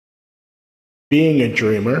being a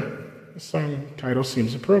dreamer, the song title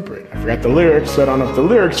seems appropriate. I forgot the lyrics, so I don't know if the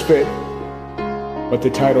lyrics fit, but the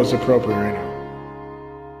title's appropriate right now.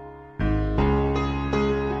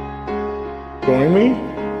 Join me?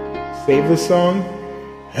 Save the song.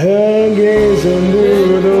 I gaze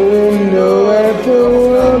into the window at the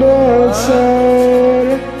world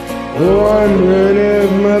outside, wondering if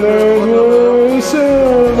Mother will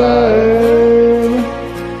survive,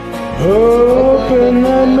 hoping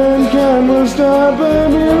that mankind will stop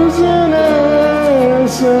abusing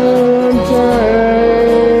us sometime.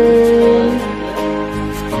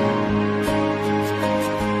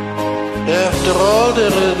 After all,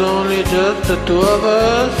 there is only just the two of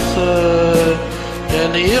us,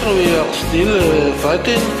 and here we are still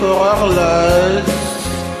fighting for our lives,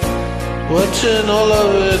 watching all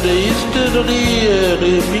of the history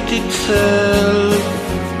repeat itself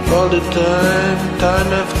all the time,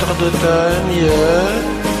 time after the time,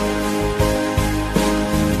 yeah.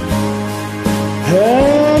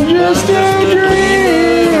 I'm just a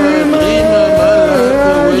dreamer, my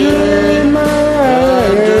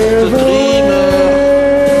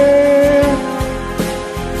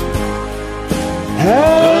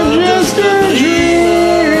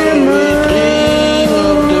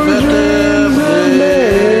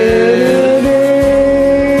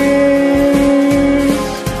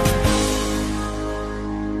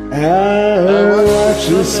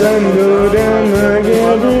the sun go down like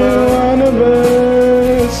every one of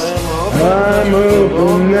us. I'm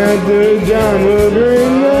hoping that the dawn will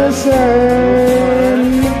bring the sun.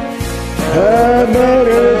 A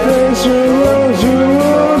better place for those who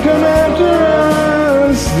will come after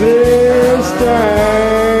us this time.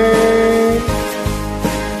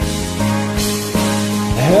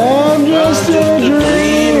 I'm just a dreamer,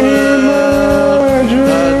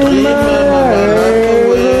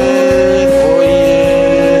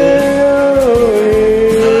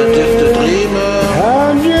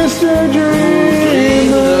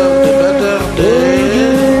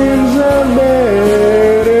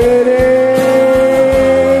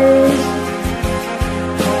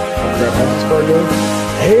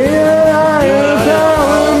 here I am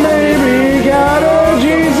calling, maybe God or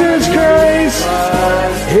Jesus Christ.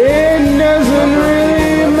 It doesn't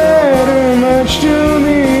really matter much to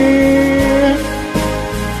me.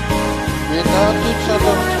 Without each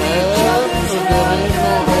other's help, there is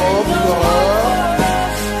no hope for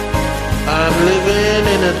us. I'm living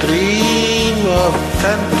in a dream of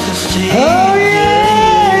fantasy. Oh yeah.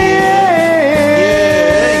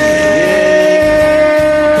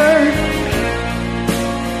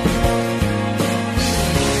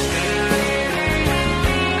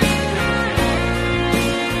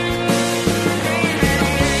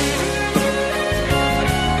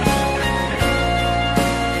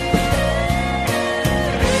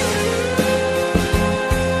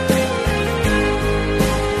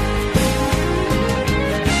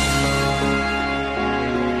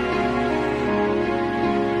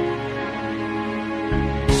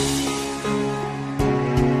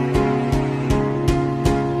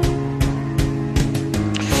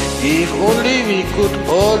 If only we could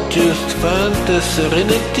all just find the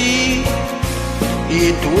serenity,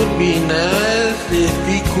 it would be nice if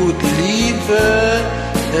we could live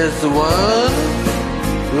as one.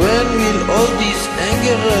 When will all this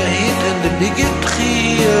anger, hate and the bigotry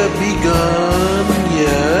be gone,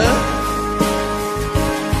 yeah?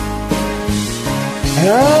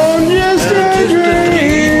 I'm just a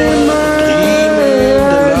dreamer.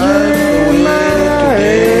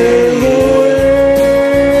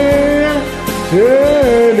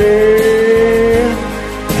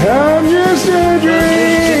 I'm just a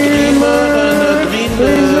dreamer,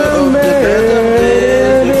 there's a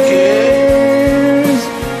better days.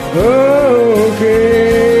 Okay,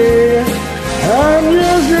 I'm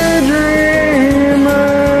just a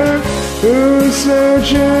dreamer who's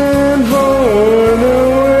searching for the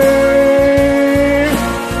way.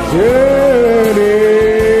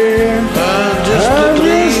 I'm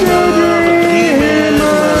just a dreamer,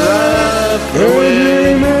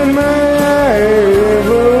 dreaming my life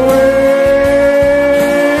away.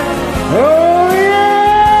 Oh yeah.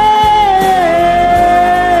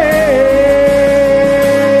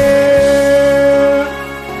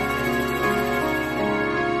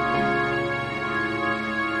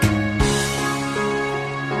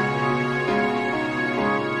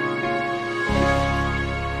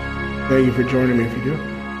 Thank you for joining me if you do.